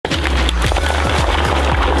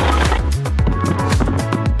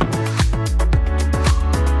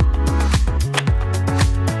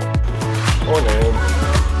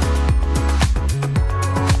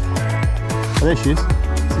There she is. See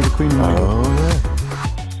the queen. Oh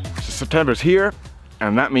yeah. So September's here,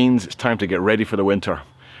 and that means it's time to get ready for the winter.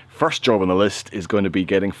 First job on the list is going to be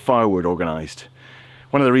getting firewood organised.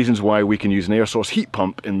 One of the reasons why we can use an air source heat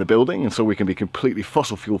pump in the building and so we can be completely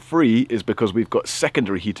fossil fuel free is because we've got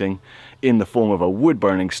secondary heating in the form of a wood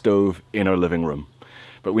burning stove in our living room.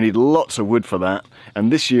 But we need lots of wood for that,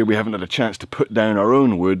 and this year we haven't had a chance to put down our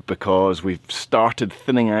own wood because we've started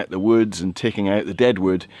thinning out the woods and taking out the dead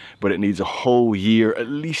wood, but it needs a whole year, at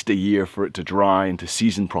least a year, for it to dry and to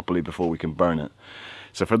season properly before we can burn it.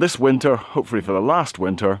 So for this winter, hopefully for the last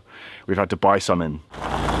winter, we've had to buy some in.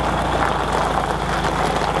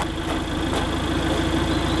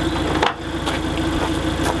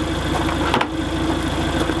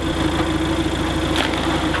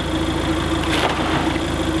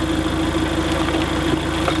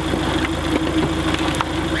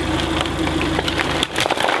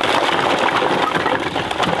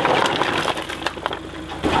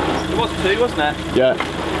 Two, wasn't it? Yeah.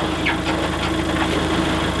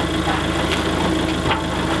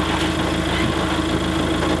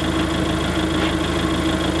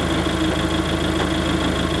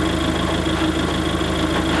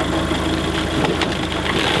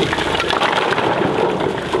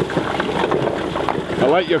 I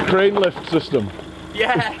like your crane lift system.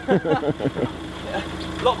 Yeah.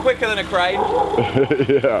 A lot quicker than a crane.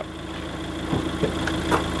 Yeah.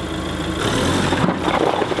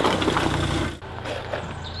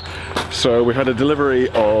 So we had a delivery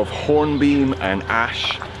of hornbeam and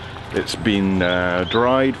ash. It's been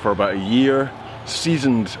dried for about a year,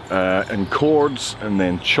 seasoned in cords and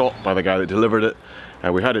then chopped by the guy that delivered it.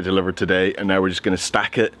 We had it delivered today, and now we're just going to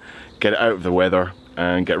stack it, get it out of the weather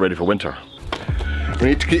and get ready for winter. We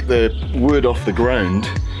need to keep the wood off the ground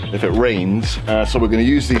if it rains, so we're going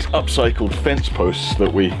to use these upcycled fence posts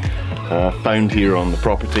that we found here on the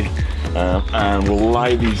property. And we'll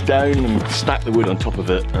lie these down and stack the wood on top of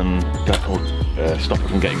it, and that will stop it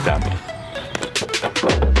from getting damp.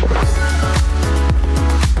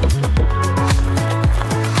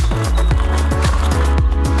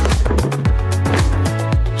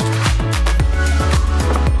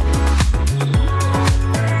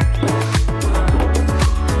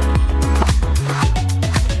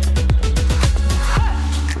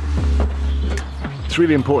 It's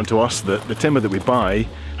really important to us that the timber that we buy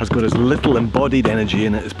has got as little embodied energy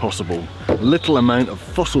in it as possible. Little amount of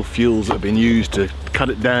fossil fuels that have been used to cut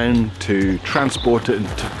it down, to transport it, and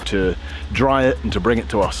to dry it, and to bring it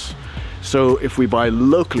to us. So if we buy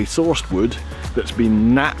locally sourced wood that's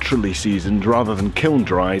been naturally seasoned rather than kiln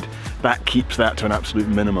dried, that keeps that to an absolute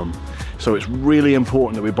minimum. So it's really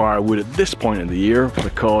important that we buy our wood at this point in the year,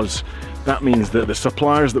 because that means that the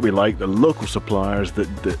suppliers that we like, the local suppliers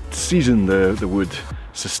that season the wood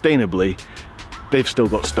sustainably, they've still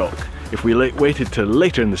got stock. If we waited till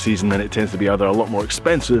later in the season, then it tends to be either a lot more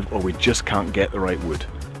expensive or we just can't get the right wood.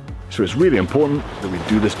 So it's really important that we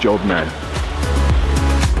do this job now.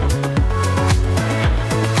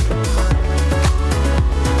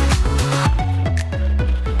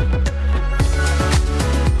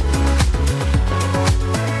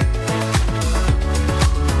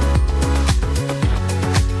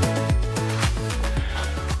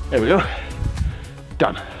 There we go.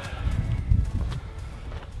 Done.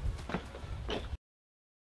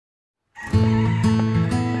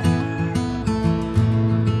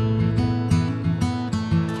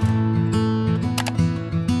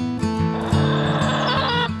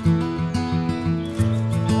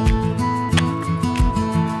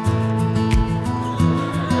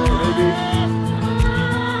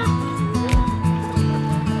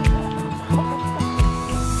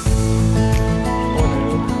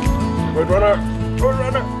 Roadrunner!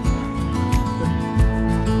 Roadrunner!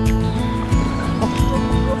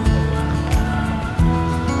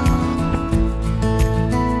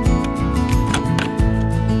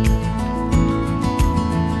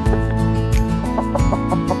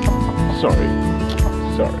 Sorry.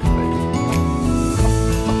 Sorry.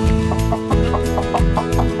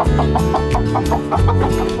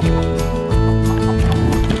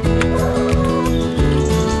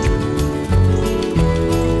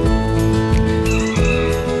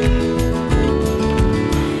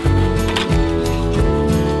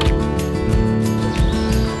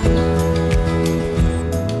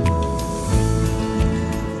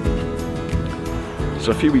 So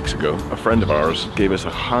a few weeks ago, a friend of ours gave us a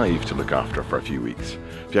hive to look after for a few weeks.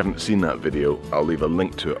 If you haven't seen that video, I'll leave a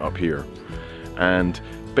link to it up here. And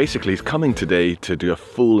basically he's coming today to do a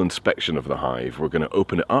full inspection of the hive. We're going to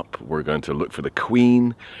open it up, we're going to look for the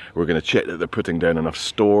queen, we're going to check that they're putting down enough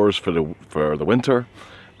stores for the winter,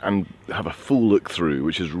 and have a full look through,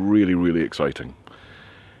 which is really, really exciting.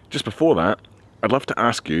 Just before that, I'd love to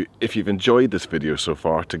ask you, if you've enjoyed this video so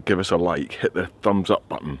far, to give us a like, hit the thumbs up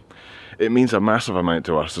button. It means a massive amount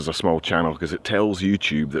to us as a small channel because it tells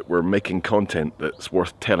YouTube that we're making content that's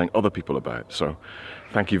worth telling other people about. So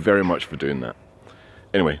thank you very much for doing that.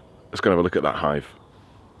 Anyway, let's go and have a look at that hive.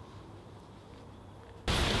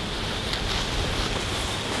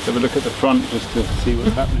 Let's have a look at the front just to see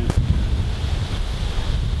what's happening.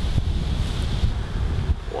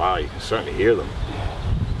 Wow, you can certainly hear them.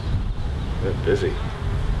 They're busy.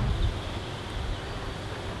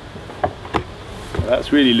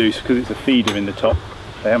 That's really loose because it's a feeder in the top.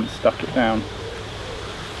 They haven't stuck it down.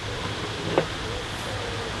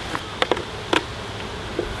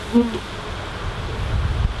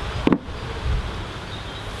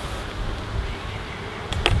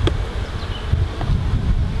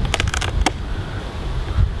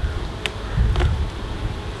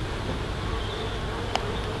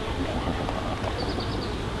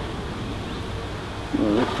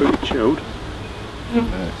 Well, they're pretty chilled.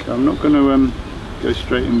 Okay, I'm not going to go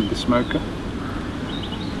straight in with the smoker.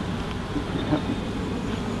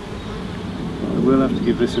 I will have to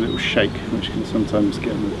give this a little shake, which can sometimes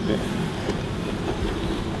get them a bit.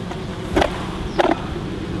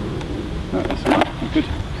 Oh, that's all right, good.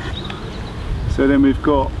 So then we've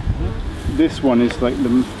got, this one is like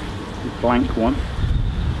the blank one.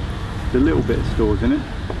 There's a little bit of stores in it,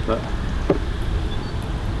 but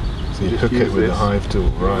so you hook it with the hive tool,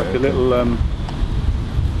 right? Like a little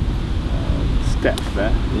step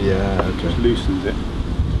there. Yeah, okay. Just loosens it.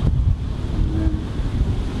 And then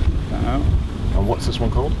get that out. And what's this one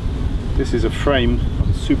called? This is a frame of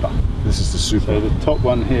a super. This is the super. So the top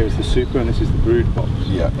one here is the super, and this is the brood box.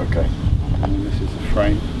 Yeah, okay. And then this is the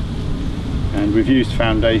frame. And we've used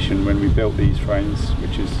foundation when we built these frames,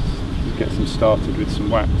 which is to get them started with some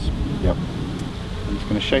wax. Yep. I'm just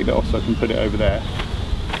going to shake that off so I can put it over there.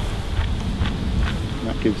 And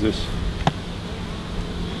that gives us.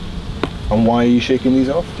 And why are you shaking these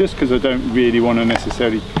off? Just because I don't really want to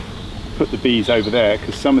necessarily put the bees over there,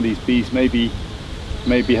 because some of these bees maybe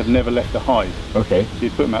have never left the hive. Okay. So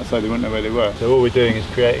you'd put them outside, they wouldn't know where they were. So all we're doing is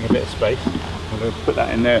creating a bit of space. I'm going to put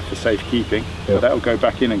that in there for safekeeping. Yep. So that will go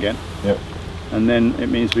back in again. Yep. And then it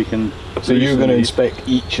means we can. So you're going to inspect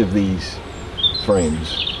each of these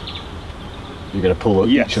frames? You're going to pull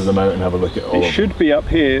each of them out and have a look at all of them? It should be up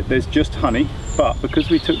here, there's just honey, but because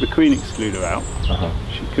we took the queen excluder out,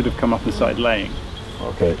 she could have come up and started laying.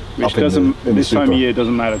 Okay. Which doesn't, this time of year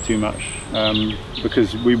doesn't matter too much,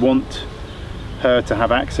 because we want her to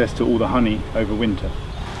have access to all the honey over winter.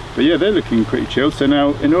 But yeah, they're looking pretty chilled. So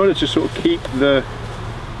now, in order to sort of keep the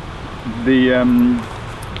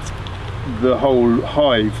whole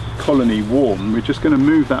hive colony warm, we're just going to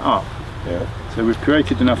move that up. Yeah. So we've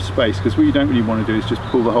created enough space, because what you don't really want to do is just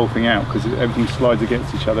pull the whole thing out, because everything slides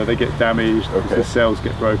against each other, they get damaged, the cells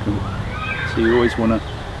get broken. So you always want to.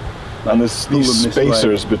 And there's these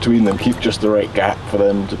spacers between them, keep just the right gap for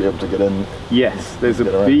them to be able to get in. Yes, there's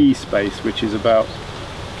a bee space which is about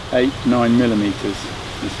 8-9 millimeters,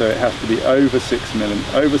 and so it has to be over 6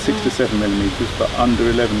 to 7 millimeters, but under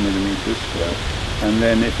 11 millimeters. Yeah. And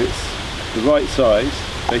then if it's the right size,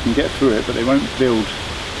 they can get through it, but they won't build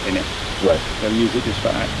in it. Right. They'll use it just for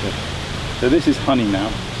access. So this is honey now.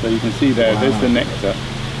 So you can see there, there's the nectar,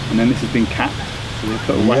 and then this has been capped. So they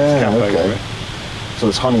put a wax cap over it. So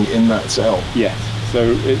there's honey in that cell? Yes.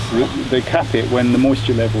 So they cap it when the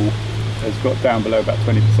moisture level has got down below about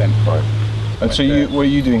 20%. Right. And so what are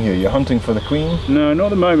you doing here? You're hunting for the queen? No, not at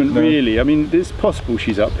the moment, really. I mean, it's possible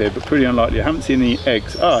she's up here, but pretty unlikely. I haven't seen any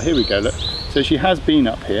eggs. Ah, here we go, look. So she has been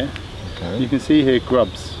up here. Okay. You can see here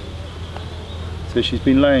grubs. So she's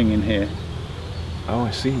been laying in here. Oh,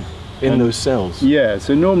 I see. In those cells? Yeah,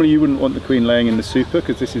 so normally you wouldn't want the queen laying in the super,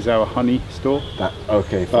 because this is our honey store.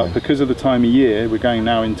 Okay, fine. But because of the time of year, we're going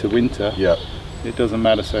now into winter, yeah, it doesn't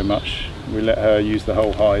matter so much. We let her use the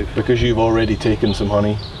whole hive. Because you've already taken some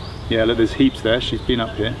honey? Yeah, look, there's heaps there. She's been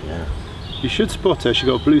up here. Yeah. You should spot her. She's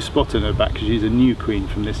got a blue spot on her back because she's a new queen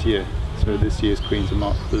from this year. So this year's queens are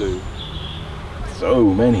marked blue. So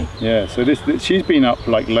many. Yeah, so she's been up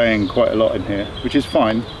like laying quite a lot in here, which is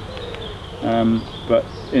fine. But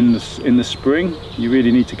in the spring, you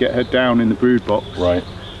really need to get her down in the brood box. Right.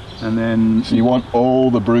 And then so you want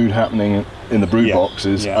all the brood happening in the brood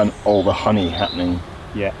boxes and all the honey happening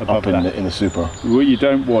up in the super. What you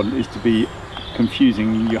don't want is to be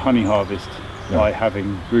confusing your honey harvest by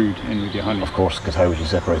having brood in with your honey. Of course, because how would you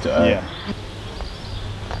separate it out? Yeah.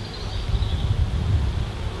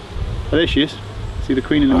 Oh, there she is. See the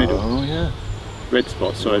queen in the middle? Oh yeah. red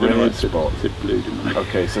spots. Sorry, I don't know why I said blue, didn't I?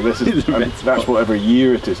 Okay, so this is that's whatever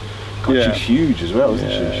year it is. God, Yeah. she's huge as well, isn't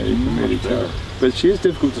Yeah, she? you can really tell. But she is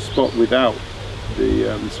difficult to spot without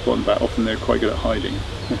the spot and bat. Often they're quite good at hiding.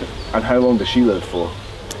 And how long does she live for?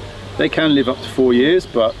 They can live up to 4 years,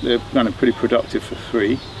 but they're kind of pretty productive for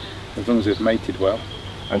 3, as long as they've mated well.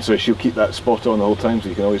 And so she'll keep that spot on the whole time, so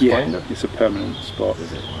you can always find her? It's a permanent spot.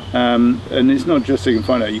 Is it? Wow. And it's not just so you can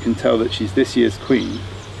find out, you can tell that she's this year's queen.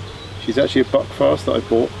 She's actually a buckfast that I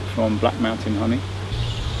bought from Black Mountain Honey.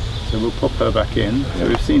 So we'll pop her back in. So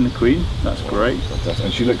we've seen the queen, that's great. Fantastic.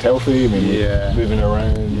 And she looked healthy, I mean, moving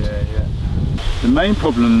around. Yeah. The main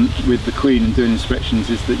problem with the queen and doing inspections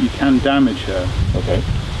is that you can damage her. Okay.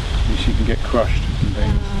 She can get crushed and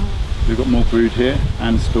things. We've got more brood here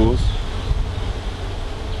and stores.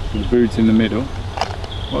 So the brood's in the middle.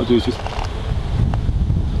 What I'll do is just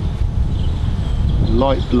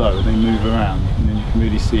light blow, they move around and then you can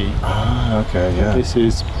really see. Ah, okay, yeah. This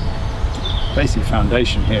is basically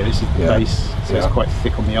foundation here. This is the base, so it's quite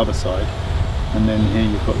thick on the other side. And then here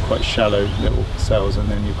you've got quite shallow little cells, and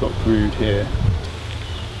then you've got brood here.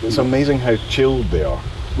 It's amazing how chilled they are.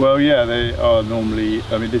 Well, yeah, they are normally.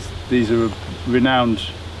 I mean, these are a renowned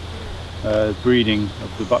breeding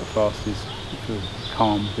of the buckfast is for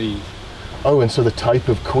calm bees. Oh, and so the type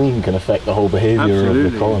of queen can affect the whole behaviour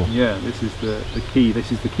of the colony. Yeah, this is the key.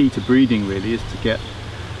 This is the key to breeding, really, is to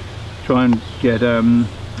try and get a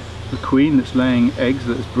queen that's laying eggs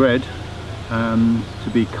that's bred to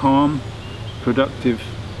be calm, productive,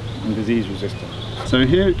 and disease resistant. So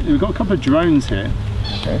here we've got a couple of drones here.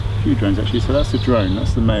 Okay. A few drones actually. So that's the drone.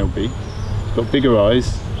 That's the male bee. It's got bigger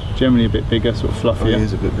eyes, generally a bit bigger, sort of fluffier. Oh, he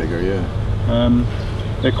is a bit bigger, yeah.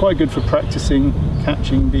 They're quite good for practicing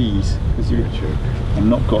catching bees because I've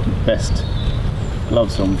not got the best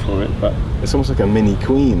gloves on for it, but it's almost like a mini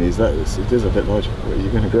queen. It is a bit larger. Where are you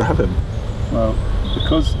going to grab him? Well,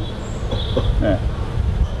 because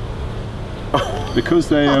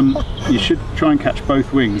they you should try and catch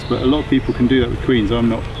both wings, but a lot of people can do that with queens. I'm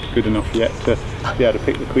not good enough yet to be able to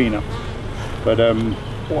pick the queen up, but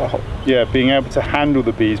wow. Yeah, being able to handle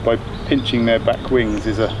the bees by pinching their back wings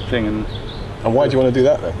is a thing. And why do you want to do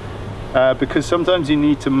that then? Because sometimes you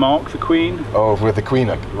need to mark the queen. Oh, with the queen,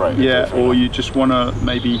 right. Yeah, okay, or you just want to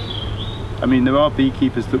maybe, I mean, there are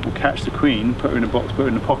beekeepers that will catch the queen, put her in a box, put her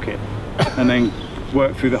in a pocket, and then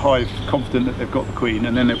work through the hive confident that they've got the queen,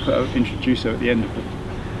 and then they'll introduce her at the end of it.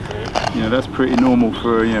 You know, that's pretty normal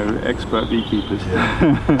for, expert beekeepers.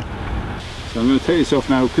 Yeah. So I'm going to take this off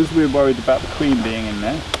now because we're worried about the queen being in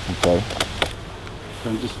there. Okay. So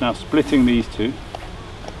I'm just now splitting these two.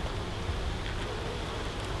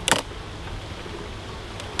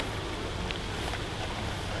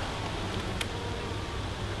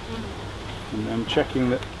 And I'm checking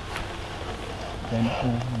that they're not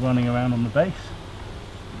all running around on the base.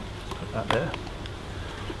 Put that there.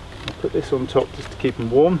 I'll put this on top just to keep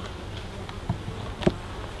them warm.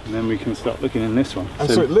 And then we can start looking in this one. And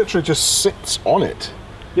so it literally just sits on it?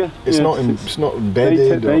 Yeah. It's not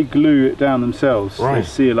embedded? They glue it down themselves. Right. They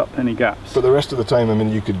seal up any gaps. But the rest of the time, I mean,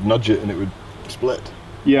 you could nudge it and it would split?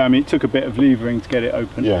 Yeah, I mean, it took a bit of levering to get it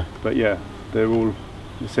open. Yeah. But yeah, they're all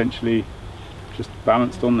essentially just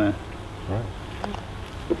balanced on there. Right.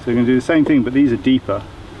 So you're going to do the same thing, but these are deeper,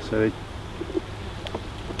 so they're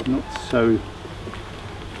not so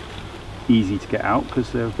easy to get out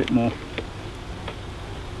because they're a bit more,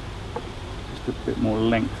 just a bit more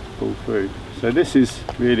length to pull through. So this is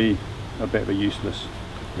really a bit of a useless,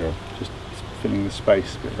 just filling the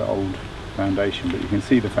space, a bit of the old foundation, but you can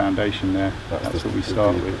see the foundation there. That's what we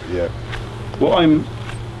start with. Yeah. What I'm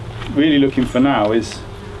really looking for now is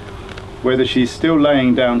whether she's still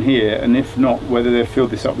laying down here, and if not, whether they've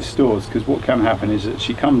filled this up with stores, because what can happen is that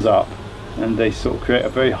she comes up and they sort of create a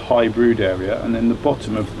very high brood area, and then the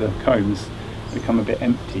bottom of the combs become a bit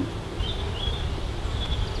empty.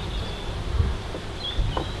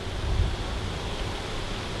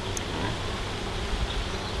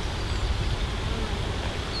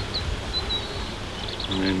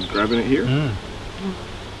 And then grabbing it here? Mm.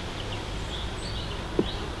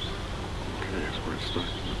 Okay, that's where it's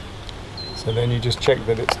starting. So then you just check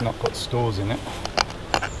that it's not got stores in it,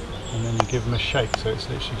 and then you give them a shake, so it's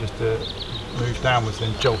literally just a move downwards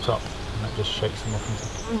then jolt up, and that just shakes them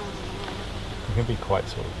off. It can be quite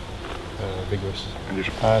sort of vigorous.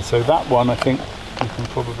 So that one, I think you can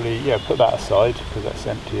probably put that aside because that's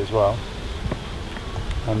empty as well,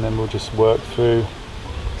 and then we'll just work through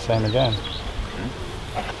the same again.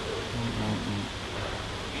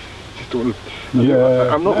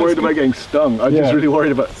 Yeah, I'm not worried about getting stung. I'm just really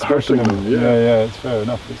worried about hurting them. Yeah, it's fair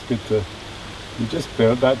enough. It's good to You just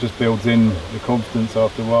that just builds in the confidence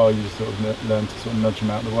after a while. You just sort of learn to sort of nudge them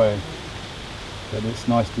out of the way. But it's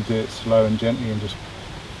nice to do it slow and gently and just.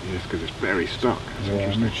 Yes, because it's very stuck.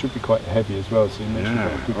 It's And it should be quite heavy as well. So you make sure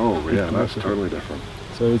you've got a good, yeah, that's totally different.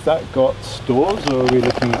 So has that got stores, or are we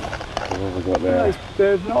looking at? What have we got there? No,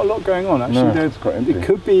 there's not a lot going on actually. No, it's quite empty. It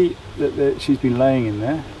could be that she's been laying in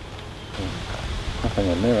there. Nothing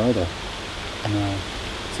in there either. No.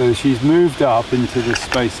 So she's moved up into this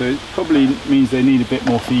space, so it probably means they need a bit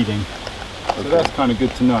more feeding. So that's kind of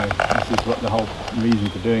good to know. This is what the whole reason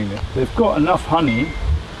for doing this. They've got enough honey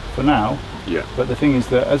for now. Yeah. But the thing is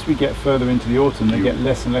that as we get further into the autumn, they get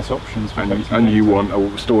less and less options for collecting and you nectar.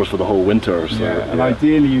 want stores for the whole winter. So, and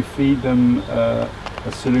ideally you feed them a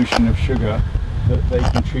solution of sugar that they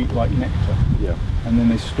can treat like nectar. Yeah. And then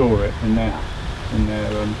they store it in their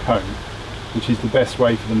cone, which is the best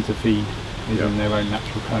way for them to feed, is in their own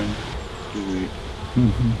natural cone.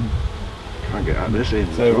 Can't get out this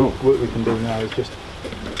end. So what we can do now is just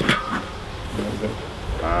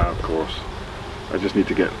of course. I just need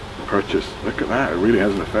to get purchased. Look at that, it really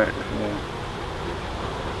has an effect. Yeah.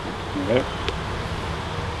 There you go.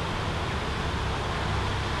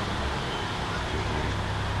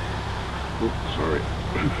 Oh, sorry.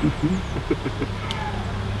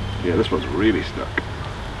 Yeah, this one's really stuck.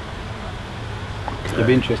 It'll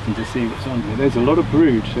be interesting to see what's on here. There's a lot of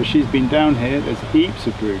brood, so she's been down here. There's heaps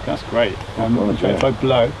of brood. That's great. In fact, if I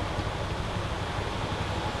blow,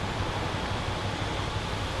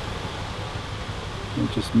 and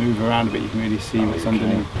just move around a bit, you can really see what's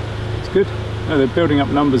underneath. It's good. No, they're building up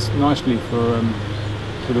numbers nicely for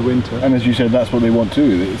the winter. And as you said, that's what they want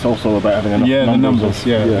too. It's also about having enough the numbers.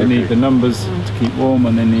 They need the numbers to keep warm,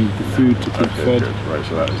 and they need the food to keep fed. Good. Right,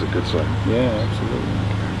 so that is a good sign. Yeah, absolutely.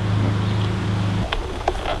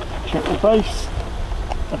 Check the base.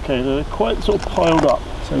 Okay, they're quite sort of piled up.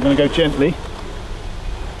 So we're going to go gently.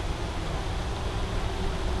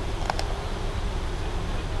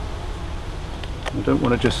 I don't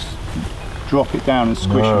want to just drop it down and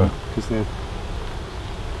squish them, because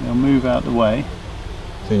they'll move out the way.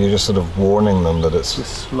 So you're just sort of warning them that it's...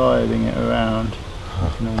 Just sliding it around,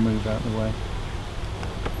 and they'll move out the way.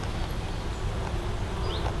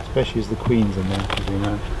 Especially as the queen's in there, as you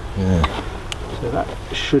know. Yeah. So that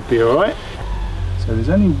should be alright. So there's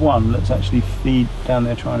only one that's actually down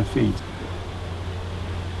there trying to feed.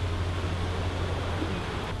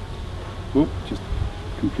 Oop, just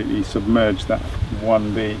completely submerged that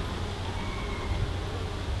one bee.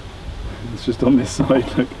 It's just on this side,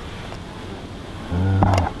 look.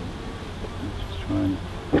 Just trying.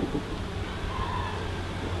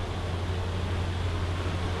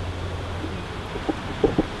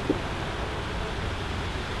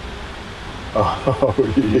 Oh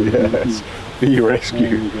yes, bee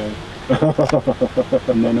rescue. There you go.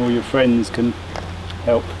 And then all your friends can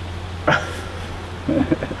help.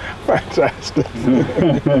 Fantastic. In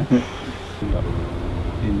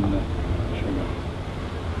the sugar.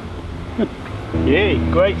 Good. Yay,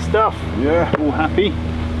 great stuff. Yeah. All happy.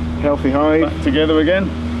 Healthy hive. Back together again.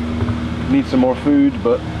 Need some more food,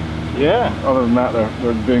 but yeah. Other than that,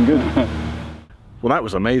 they're doing good. Well, that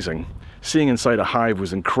was amazing. Seeing inside a hive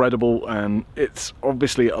was incredible, and it's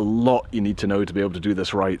obviously a lot you need to know to be able to do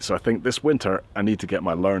this right. So I think this winter I need to get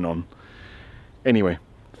my learn on. Anyway,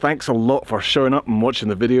 thanks a lot for showing up and watching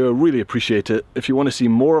the video. I really appreciate it. If you want to see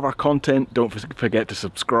more of our content, don't forget to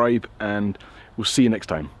subscribe, and we'll see you next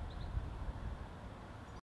time.